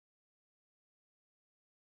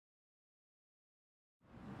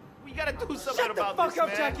We gotta do something about this, man. Shut the fuck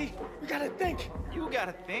up, Jackie. We gotta think. You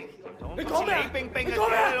gotta think.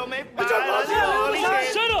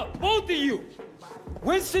 Shut up, both of you.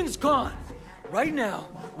 Winston's gone. Right now,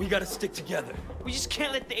 we gotta stick together. We just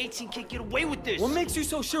can't let the 18K get away with this. What makes you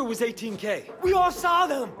so sure it was 18K? We all saw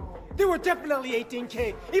them. They were definitely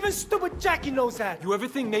 18K. Even stupid Jackie knows that. You ever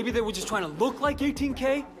think maybe they were just trying to look like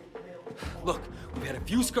 18K? Look, we've had a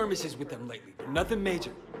few skirmishes with them lately, but nothing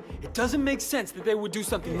major. It doesn't make sense that they would do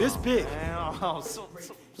something this big. So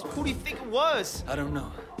who do you think it was? I don't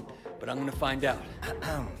know, but I'm gonna find out.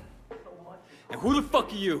 And who the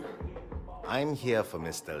fuck are you? I'm here for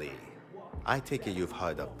Mr. Lee. I take it you've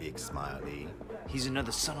heard of Big Smile Lee. He's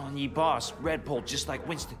another Sun On Yee boss, Red Pole, just like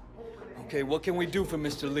Winston. Okay, what can we do for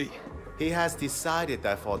Mr. Lee? He has decided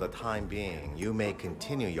that for the time being, you may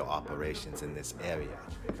continue your operations in this area.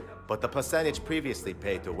 But the percentage previously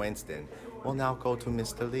paid to Winston will now go to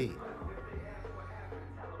Mr. Lee.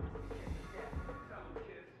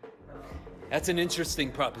 That's an interesting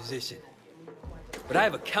proposition. But I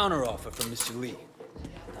have a counteroffer from Mr. Lee.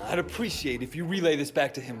 I'd appreciate if you relay this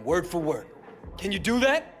back to him word for word. Can you do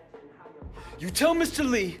that? You tell Mr.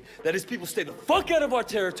 Lee that his people stay the fuck out of our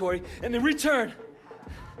territory, and in return,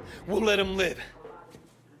 we'll let him live.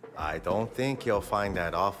 I don't think you'll find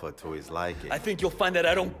that offer to his liking. I think you'll find that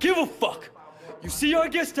I don't give a fuck. You see our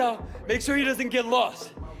guest out, make sure he doesn't get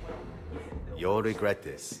lost. You'll regret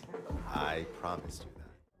this. I promise you that.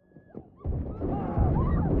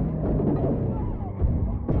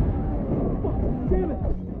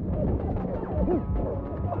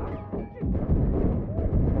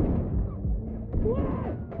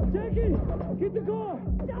 Get the car!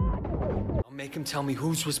 I'll make him tell me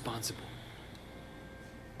who's responsible.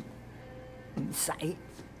 唔使，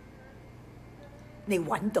你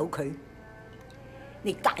揾到佢，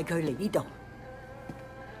你帶佢嚟呢度，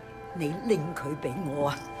你拎佢俾我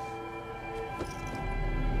啊！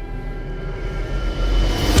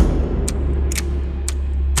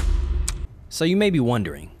 So you may be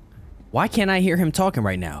wondering, why can't I hear him talking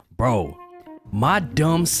right now? Bro, my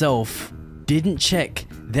dumb self didn't check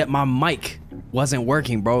that my mic wasn't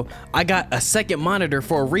working, bro. I got a second monitor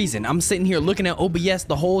for a reason. I'm sitting here looking at OBS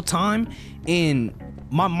the whole time and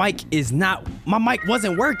my mic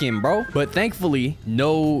wasn't working, bro. But thankfully,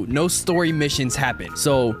 no story missions happened.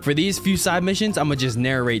 So for these few side missions, I'm gonna just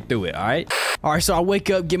narrate through it, all right? All right, so I wake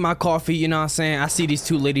up, get my coffee, you know what I'm saying? I see these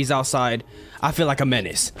two ladies outside. I feel like a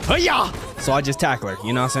menace. Hey-ya! So I just tackle her,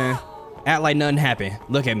 you know what I'm saying? Act like nothing happened.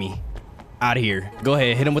 Look at me. Out of here. Go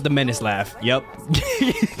ahead, hit him with the menace laugh. Yep.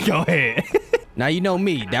 Go ahead. Now you know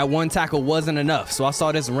me, that one tackle wasn't enough. So I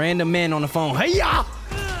saw this random man on the phone. Hey-ya!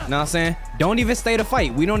 Know what I'm saying? Don't even stay to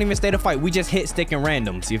fight. We don't even stay to fight. We just hit stick and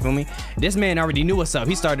randoms. You feel me? This man already knew what's up.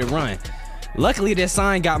 He started to run. Luckily, this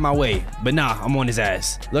sign got my way. But nah, I'm on his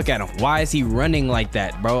ass. Look at him. Why is he running like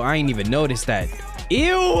that, bro? I ain't even noticed that.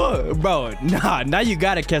 Ew! Bro, nah, now you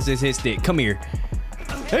gotta catch this hit stick. Come here.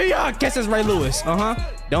 Hey-ya! Catch this Ray Lewis. Uh-huh.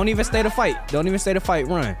 Don't even stay to fight. Don't even stay to fight.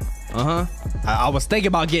 Run. Uh-huh. I was thinking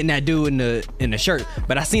about getting that dude in the shirt,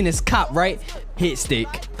 but I seen this cop, right? Hit stick.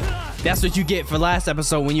 That's what you get for last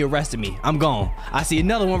episode when you arrested me. I'm gone. I see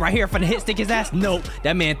another one right here for the hit stick his ass. Nope.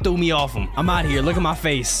 That man threw me off him. I'm out of here. Look at my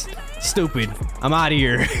face. Stupid. I'm out of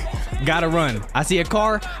here. Gotta run. I see a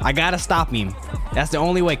car. I gotta stop him. That's the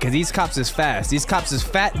only way, because these cops is fast. These cops is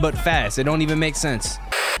fat but fast. It don't even make sense.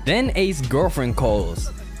 Then Ace's girlfriend calls.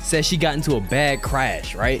 Says she got into a bad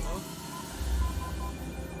crash, right?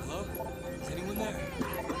 Hello? Is anyone there?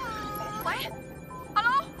 Wait.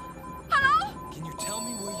 Hello? Hello? Can you tell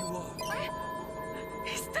me where you are?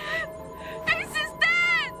 He's dead. Ace is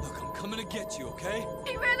dead. Look, I'm coming to get you, okay?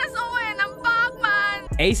 He ran us over and I'm back, man.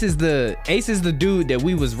 Ace is the dude that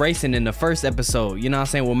we was racing in the first episode. You know what I'm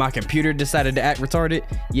saying? When my computer decided to act retarded.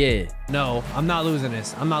 Yeah. No, I'm not losing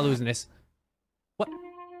this. I'm not losing this. What?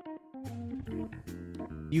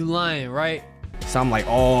 You lying, right? So I'm like,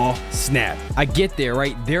 oh snap. I get there,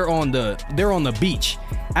 right? They're on the beach.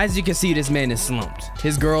 As you can see, this man is slumped.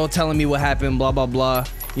 His girl telling me what happened, blah blah blah.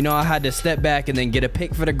 You know, I had to step back and then get a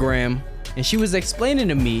pic for the gram. And she was explaining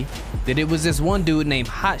to me that it was this one dude named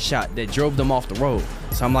Hotshot that drove them off the road.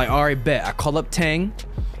 So I'm like, all right, bet. I call up Tang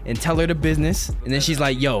and tell her the business. And then she's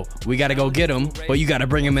like, yo, we gotta go get him, but you gotta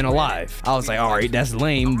bring him in alive. I was like, all right, that's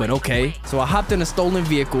lame, but okay. So I hopped in a stolen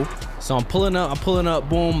vehicle. So I'm pulling up,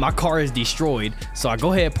 boom, my car is destroyed. So I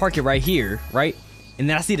go ahead, park it right here, right? And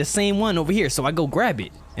then I see the same one over here, so I go grab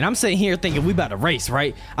it. And I'm sitting here thinking we about to race,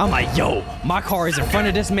 right? I'm like, yo, my car is in front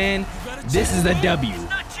of this man. This is a W.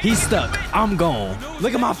 He's stuck. I'm gone.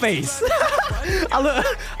 Look at my face.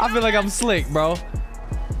 I feel like I'm slick, bro.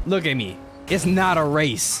 Look at me. It's not a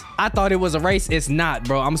race. I thought it was a race. It's not,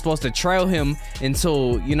 bro. I'm supposed to trail him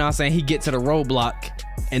until, you know what I'm saying, he get to the roadblock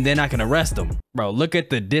and then I can arrest him. Bro, look at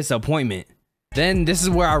the disappointment. Then this is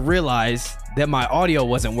where I realized that my audio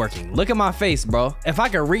wasn't working. Look at my face, bro. If I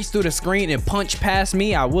could reach through the screen and punch past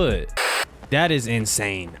me, I would. That is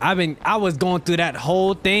insane. I was going through that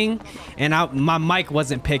whole thing and my mic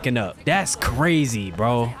wasn't picking up. That's crazy,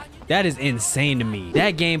 bro. That is insane to me.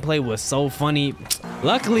 That gameplay was so funny.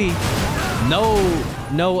 Luckily, no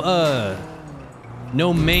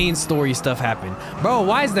main story stuff happened. Bro,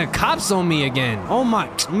 why is the cops on me again? Oh my,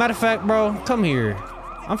 matter of fact, bro, come here.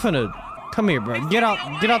 Come here, bro. Get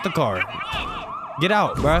out the car. Get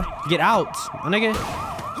out, bro. Get out, my nigga.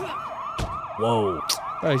 Whoa.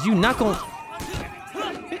 Bro, is you not gonna...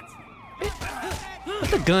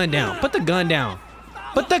 Put the gun down. Put the gun down.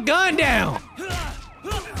 Put the gun down.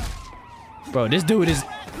 Bro, this dude is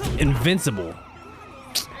invincible.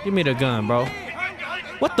 Give me the gun, bro.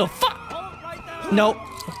 What the fuck? No.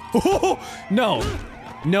 No.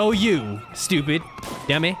 No, you, stupid.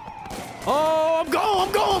 Damn it. Oh, I'm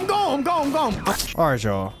going. All right,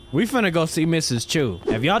 y'all. We finna go see Mrs. Chu.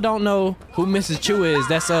 If y'all don't know who Mrs. Chu is,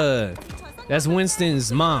 that's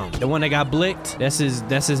Winston's mom. The one that got blicked, that's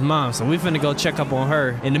his mom. So we finna go check up on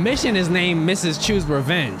her. And the mission is named Mrs. Chu's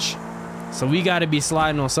Revenge. So we gotta be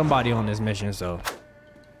sliding on somebody on this mission, so.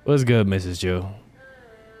 What's good, Mrs. Chu?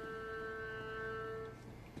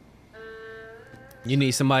 You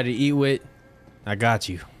need somebody to eat with? I got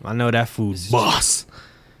you. I know that food's boss.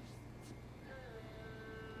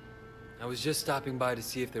 I was just stopping by to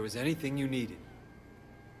see if there was anything you needed.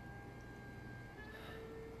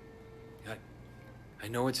 I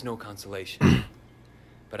know it's no consolation,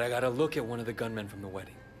 but I gotta look at one of the gunmen from the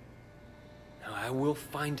wedding. Now I will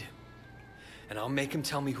find him, and I'll make him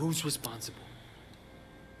tell me who's responsible.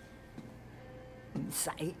 唔使，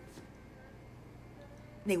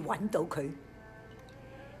你揾到佢，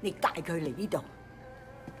你帶佢嚟呢度，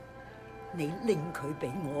你拎佢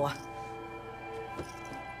俾我啊！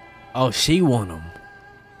 Oh, she want him.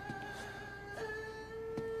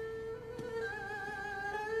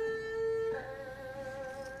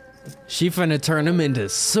 She finna turn him into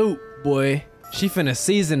soup, boy. She finna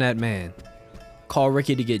season that man. Call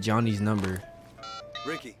Ricky to get Johnny's number.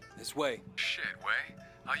 Ricky, this way. Shit, Way.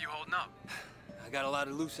 How you holding up? I got a lot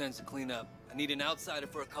of loose ends to clean up. I need an outsider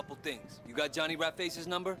for a couple things. You got Johnny Ratface's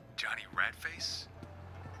number? Johnny Ratface?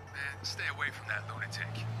 Man, stay away from that lunatic.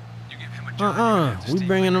 You give him a job. We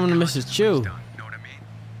bringing him to Mrs. Chu. You know what I mean?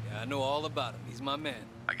 Yeah, I know all about him. He's my man.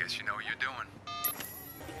 I guess you know what you're doing.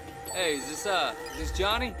 Hey, is this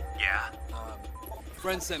Johnny? Yeah.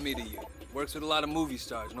 Friend sent me to you. Works with a lot of movie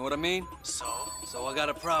stars, know what I mean? So? So I got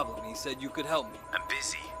a problem. He said you could help me. I'm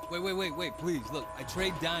busy. Wait, please. Look, I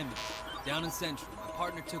trade diamonds. Down in Central, my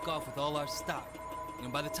partner took off with all our stock. You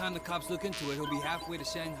know, by the time the cops look into it, he'll be halfway to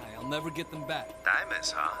Shanghai. I'll never get them back.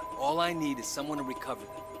 Diamonds, huh? All I need is someone to recover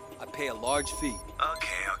them. I pay a large fee.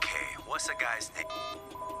 Okay. What's the guy's name?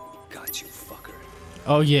 Got you, fucker.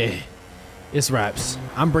 Oh yeah, it's raps.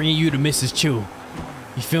 I'm bringing you to Mrs. Chu.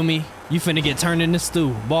 You feel me? You finna get turned into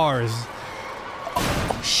stew. Bars.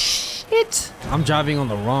 Oh, shit. I'm driving on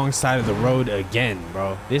the wrong side of the road again,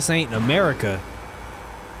 bro. This ain't America.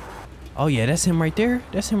 Oh yeah, that's him right there.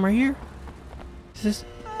 That's him right here.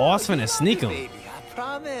 Oh, I was finna sneak him. Baby, I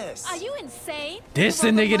promise. Are you insane? This the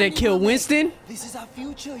nigga that killed Winston? This is our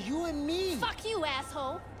future, you and me. Fuck you,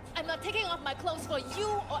 asshole. I'm not taking off my clothes for you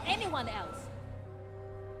or anyone else.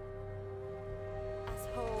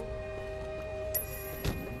 Asshole.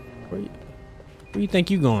 Where you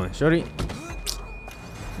think you going, shorty?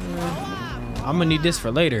 I'm gonna need this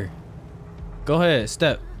for later. Go ahead,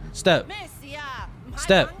 step. If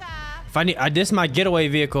I need, this my getaway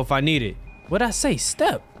vehicle if I need it. What'd I say?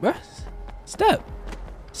 Step, bruh. Step.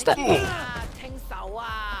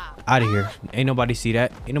 Out of here. Ain't nobody see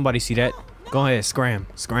that. Go ahead, scram.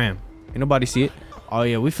 Ain't nobody see it. Oh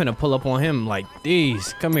yeah, we finna pull up on him like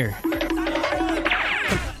these. Come here.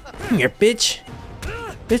 Come here, bitch.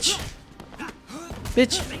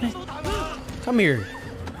 Come here.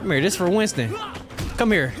 This for Winston.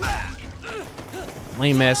 Come here.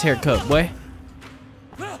 Lame ass haircut, boy.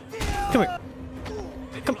 Come here.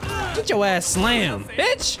 Come, get your ass slammed,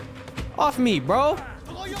 bitch. Off me, bro.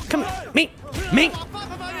 Come here. Mink.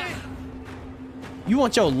 You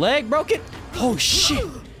want your leg broken? Oh shit.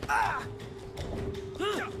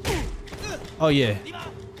 Oh yeah.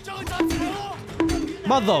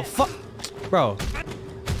 Motherfucker.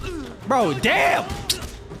 Bro, damn.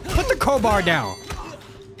 Put the crowbar down.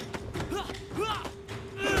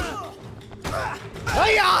 Oh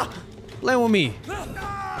yeah. Play with me.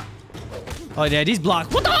 Oh yeah, these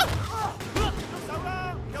blocks. What the?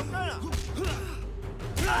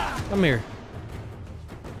 Come here.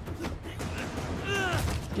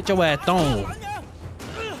 Get your ass on.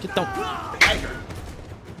 Get the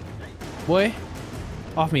boy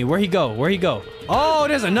off me. Where he go? Where he go? Oh,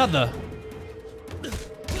 there's another.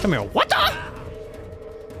 Come here. What the?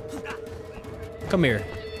 Come here.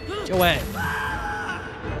 Get your ass.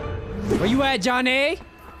 Where you at, Johnny?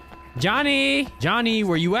 Johnny, Johnny,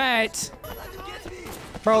 where you at?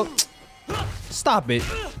 Bro, stop it.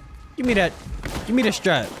 Give me that. Give me the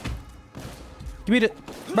strap. Give me the,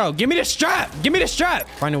 bro, give me the strap. Give me the strap.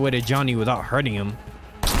 Find a way to Johnny without hurting him.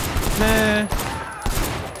 Man,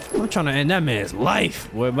 I'm trying to end that man's life.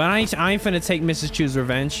 But I ain't finna take Mrs. Chu's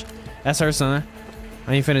revenge. That's her son.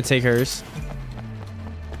 I ain't finna take hers.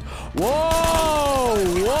 Whoa,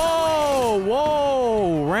 whoa,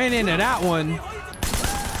 whoa. Ran into that one.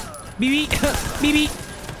 BB,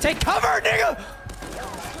 BB, take cover, nigga.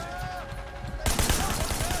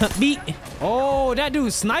 Beat. Oh, that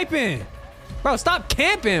dude's sniping. Bro, stop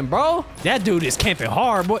camping, bro. That dude is camping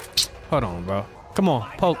hard, boy. Hold on, bro. Come on,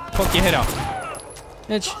 poke your head out.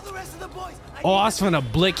 Bitch. Oh, I was finna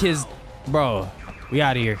blick his, bro. We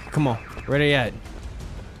out of here. Come on, where they at?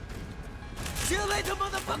 See you later,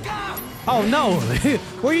 motherfucker! Oh no,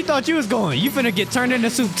 where you thought you was going? You finna get turned into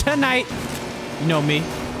soup tonight. You know me.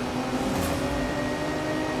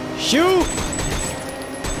 Shoot!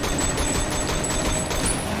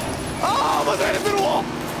 Oh, almost ran into the wall.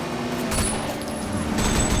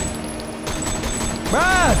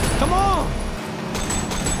 Bruh, come on.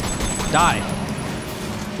 Die.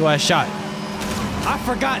 Go ahead, shot. I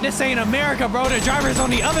forgot this ain't America, bro. The driver's on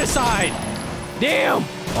the other side. Damn.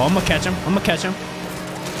 Oh, I'm gonna catch him. I'm gonna catch him.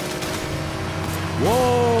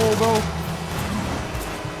 Whoa, bro.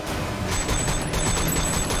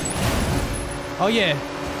 Oh, yeah.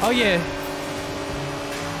 Oh, yeah.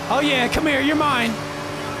 Oh, yeah. Come here. You're mine.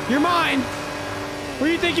 You're mine. Where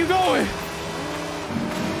do you think you're going?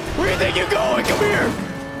 Where do you think you're going? Come here.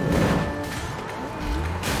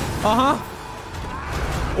 Uh-huh.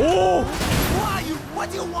 Oh. What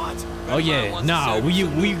do you want? Oh, yeah. Nah,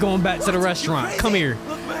 we going back to the restaurant. Come here.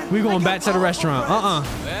 We going back to the restaurant. Uh-uh.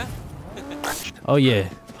 Oh, yeah.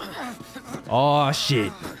 Oh,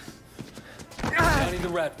 shit. Johnny the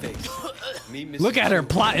rat face. Meet Mrs. Look at her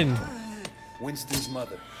plotting. Winston's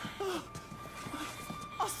mother.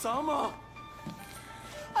 Osama!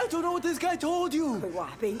 I don't know what this guy told you! 佢話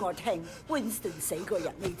俾我聽 ，Winston 死嗰日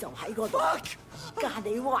你就喺嗰度。家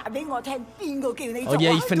你話俾我聽，邊個叫你做？ Oh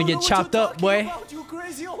yeah, you finna get chopped up, boy. You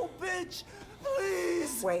crazy old bitch!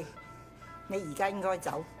 Please! 喂，你而家應該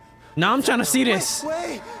走。 Now I'm trying to see this.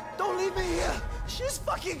 Wait! Don't leave me here! She's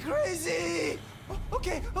fucking crazy!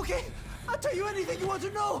 Okay, okay. I'll tell you anything you want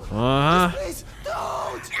to know. Uh-huh. Just please,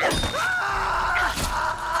 don't!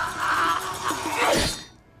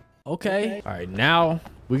 Okay. All right, now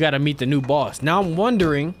we gotta meet the new boss. Now I'm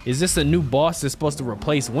wondering, is this a new boss that's supposed to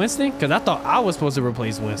replace Winston? Because I thought I was supposed to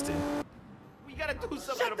replace Winston. We gotta do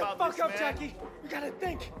something Shut the about fuck this, up, man. Jackie! You gotta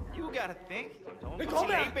think! You gotta think.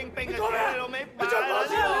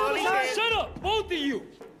 Shut up, both of you!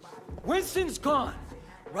 Winston's gone.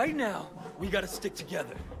 Right now, we gotta stick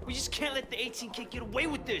together. We just can't let the 18K get away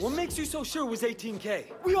with this. What makes you so sure it was 18K?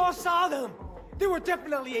 We all saw them! They were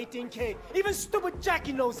definitely 18K. Even stupid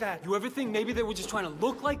Jackie knows that. You ever think maybe they were just trying to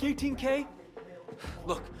look like 18K?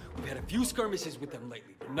 Look, we've had a few skirmishes with them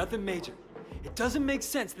lately, but nothing major. It doesn't make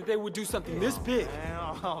sense that they would do something this big.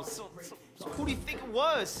 Oh, so who do you think it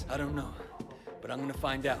was? I don't know, but I'm gonna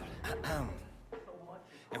find out.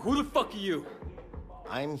 And who the fuck are you?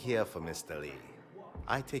 I'm here for Mr. Lee.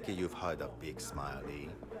 I take it you've heard of Big Smile Lee.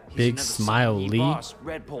 Big Smile Lee. Boss,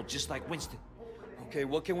 Red Bull, just like Winston. Okay,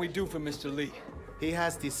 what can we do for Mr. Lee? He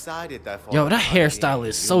has decided that for Yo, the that time hairstyle being,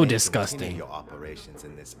 is you so may disgusting. continue your operations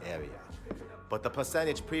in this area, but the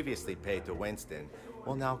percentage previously paid to Winston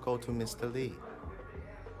will now go to Mr. Lee.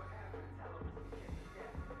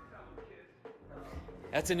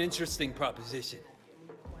 That's an interesting proposition.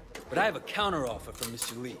 But I have a counteroffer from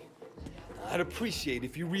Mr. Lee. I'd appreciate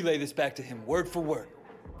if you relay this back to him word for word.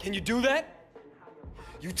 Can you do that?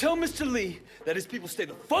 You tell Mr. Lee that his people stay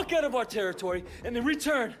the fuck out of our territory, and in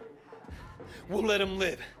return, we'll let him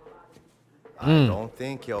live. I don't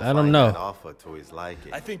think you'll I find don't know. that offer to his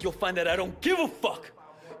liking. I think you'll find that I don't give a fuck.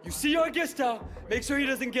 You see our guest out, make sure he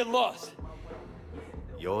doesn't get lost.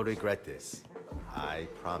 You'll regret this. I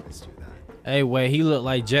promised you that. Hey, wait, he looked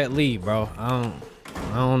like Jet Li, bro. I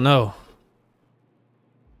don't know.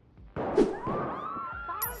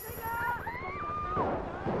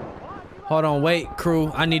 Hold on, wait, crew.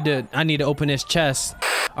 I need to open this chest.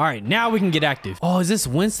 All right, now we can get active. Oh, is this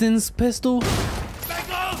Winston's pistol?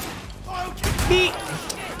 Beat.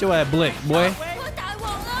 Get your ass blick, boy.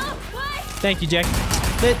 Thank you, Jack.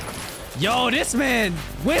 Yo, this man,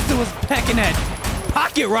 Winston was packing that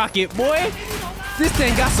pocket rocket, boy. This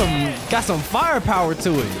thing got some firepower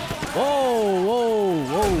to it. Whoa, whoa,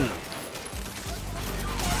 whoa.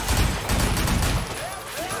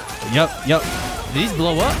 Yup. Did these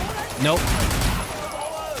blow up? Nope.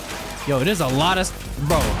 Yo, there's a lot of,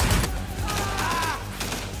 bro.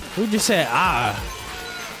 Who just said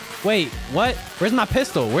Wait, what? Where's my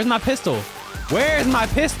pistol? Where's my pistol? Where's my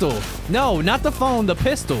pistol? No, not the phone, the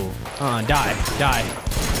pistol. Die.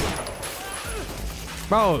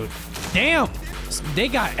 Bro, damn. They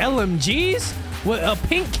got LMGs with a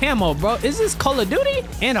pink camo, bro. Is this Call of Duty?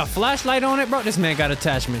 And a flashlight on it, bro. This man got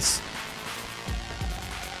attachments.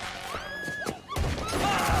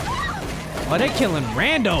 Oh, they killing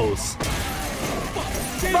randos.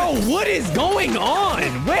 Bro, what is going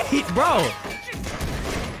on? Wait, bro.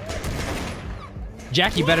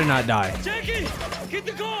 Jackie better not die. Jackie, get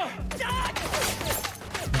the car.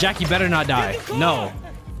 Jackie better not die. No.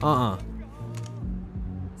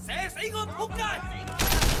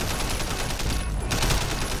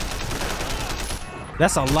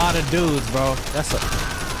 That's a lot of dudes, bro.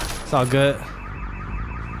 It's all good.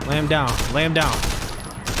 Lay him down. Lay him down.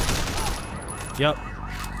 Yep.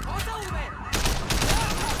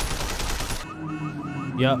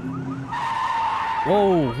 Yep.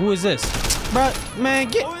 Whoa, who is this? Bruh, man,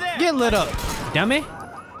 get lit up. Dummy.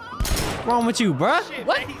 What's wrong with you, bruh?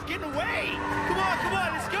 What? He's getting away. Come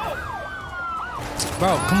on, let's go.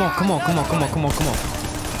 Bro, come on.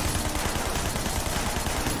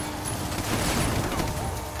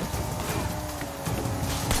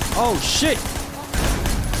 Oh, shit.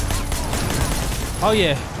 Oh,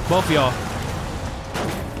 yeah. Both of y'all.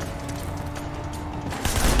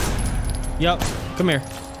 Yup. Come here.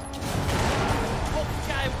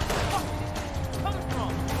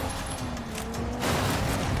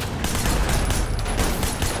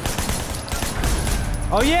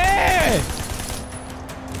 Oh, yeah.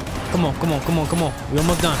 Come on. We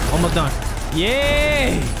almost done.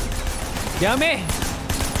 Yeah. Yummy.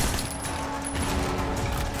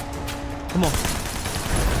 Come on.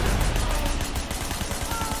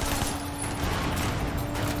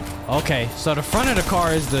 Okay, so the front of the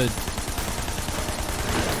car is the...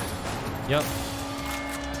 Yep.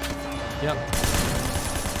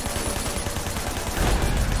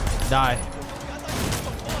 Die.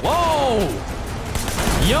 Whoa!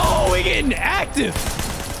 Yo, we getting active!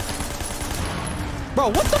 Bro,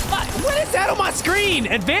 what the fuck? What is that on my screen?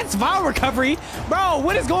 Advanced viral recovery? Bro,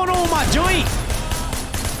 what is going on with my joint?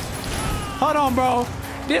 Hold on, bro.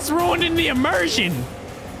 This ruining the immersion.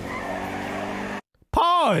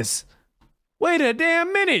 Pause. Wait a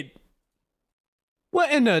damn minute.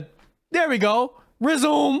 What in the... There we go.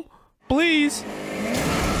 Resume, please.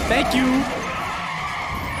 Thank you.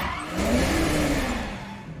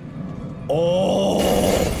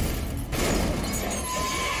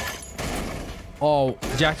 Oh,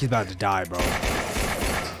 Jackie's about to die, bro.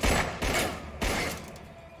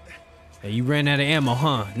 Hey, you ran out of ammo,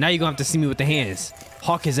 huh? Now you're gonna have to see me with the hands.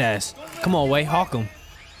 Hawk his ass. Come on, Way. Hawk him.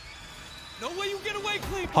 No way you get away,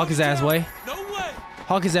 Cleve. Hawk his ass, Way. No way.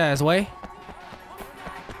 Hawk his ass, Way.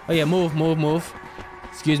 Oh, yeah, move.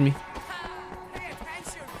 Excuse me.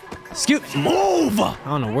 Move! I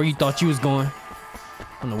don't know where you thought you was going.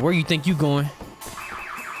 I don't know where you think you going.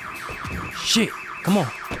 Shit. Come on.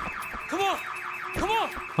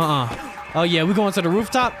 Oh, yeah, we going to the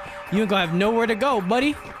rooftop? You ain't gonna have nowhere to go, buddy.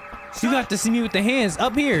 You gonna have to see me with the hands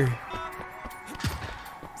up here.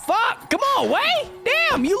 Fuck! Come on, Way!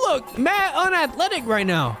 Damn, you look mad unathletic right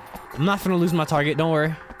now. I'm not finna lose my target, don't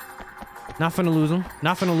worry. Not finna lose him.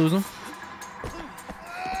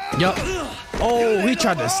 Yup. Oh, he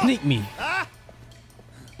tried to sneak me.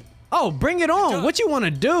 Oh, bring it on. What you wanna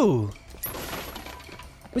do?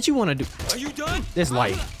 Are you done? This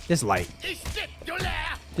light.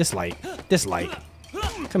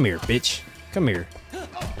 Come here, bitch.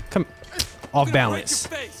 Come. Off balance.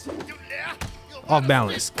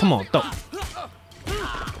 Come on, throw.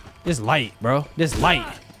 This light, bro.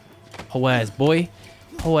 Hoe ass boy.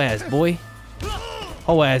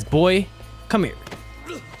 Come here.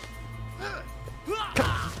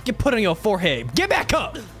 Get put on your forehead. Get back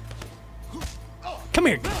up. Come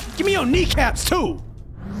here. Give me your kneecaps too.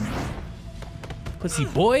 Pussy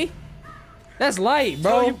boy. That's light,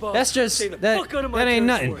 bro. That's just that ain't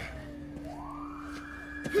nothing.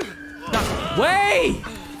 Way!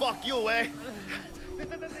 Fuck you, Way.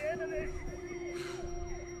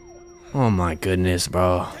 Oh my goodness,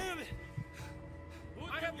 bro.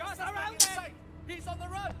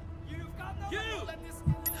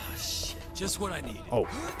 Just what I need. Oh,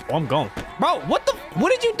 I'm gone. Bro, what the?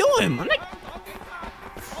 What did you do him? I'm like...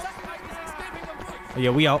 Oh, yeah,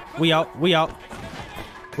 we out. We out. We out.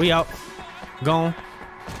 We out. Gone.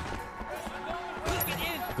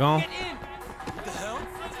 Gone.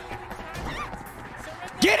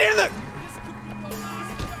 Get in there!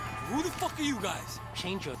 Who the fuck are you guys?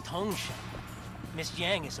 Change your tone, Shen. Miss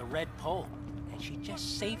Yang is a red pole, and she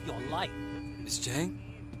just saved your life. Miss Jang?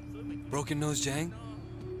 Broken Nose Jang?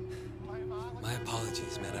 My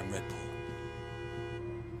apologies, Madame Red Pole.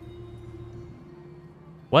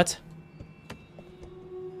 What?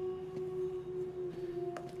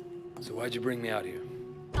 So why'd you bring me out here?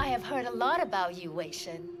 I have heard a lot about you, Wei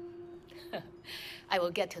Shen. I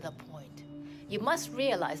will get to the point. You must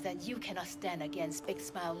realize that you cannot stand against Big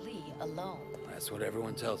Smile Lee alone. That's what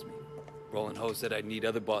everyone tells me. Roland Ho said I'd need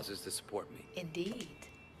other bosses to support me. Indeed.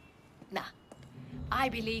 Nah, I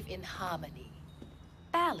believe in harmony,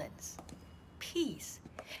 balance, peace,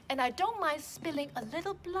 and I don't mind spilling a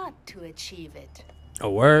little blood to achieve it. A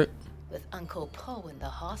word? With Uncle Po in the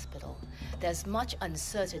hospital, there's much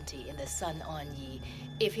uncertainty in the Sun On Yi.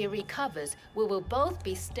 If he recovers, we will both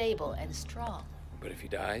be stable and strong. But if he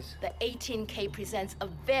dies? The 18K presents a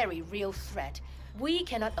very real threat. We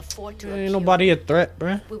cannot afford to Ain't nobody a threat,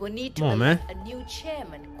 bruh. We will need to Come on, man. elect a new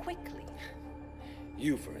chairman quickly.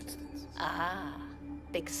 You, for instance. Ah,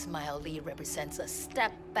 Big Smile Lee represents a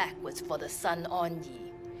step backwards for the Sun On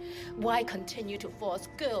Yi. Why continue to force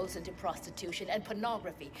girls into prostitution and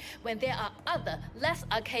pornography when there are other, less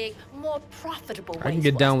archaic, more profitable ways I can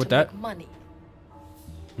get for down us with to that. make money?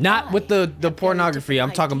 Not with the have pornography. very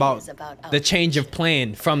I'm talking about different ideas about the our change of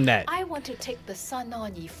plan from that. I want to take the Sun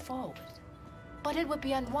On Yi forward, but it would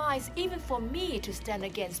be unwise even for me to stand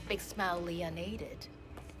against Big Smile Lee unaided.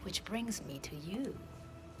 Which brings me to you.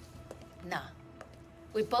 Nah,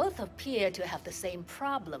 we both appear to have the same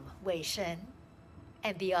problem, Wei Shen,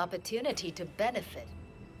 and the opportunity to benefit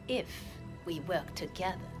if we work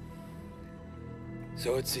together.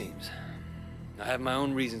 So it seems. I have my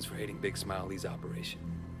own reasons for hating Big Smile Lee's operation.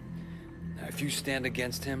 Now, if you stand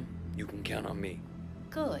against him, you can count on me.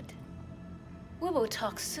 Good. We will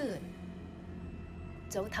talk soon.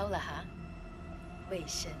 走头了哈，Wei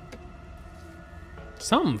Shen.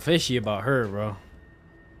 Something fishy about her, bro.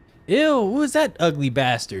 Ew, who is that ugly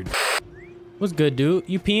bastard? What's good, dude?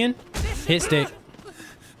 You peeing? Hit stick.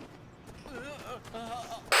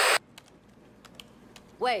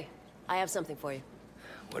 Wei, I have something for you.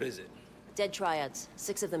 What is it? Dead triads,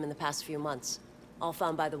 6 of them in the past few months. All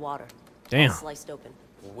found by the water. Damn. All sliced open.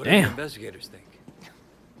 Well, what do the investigators think?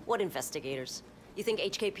 What investigators? You think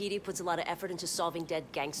HKPD puts a lot of effort into solving dead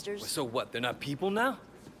gangsters? So what, they're not people now?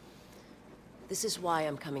 This is why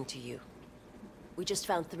I'm coming to you. We just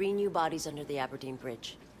found 3 new bodies under the Aberdeen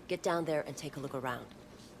Bridge. Get down there and take a look around.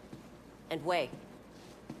 And Wei,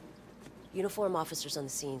 uniform officers on the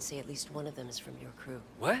scene say at least one of them is from your crew.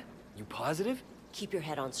 What? You positive? Keep your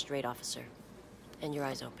head on straight, officer. And your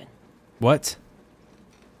eyes open. What?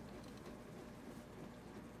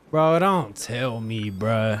 Bro, don't tell me,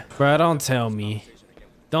 bruh. Bruh, don't tell me.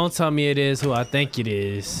 Don't tell me it is who I think it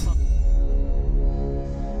is.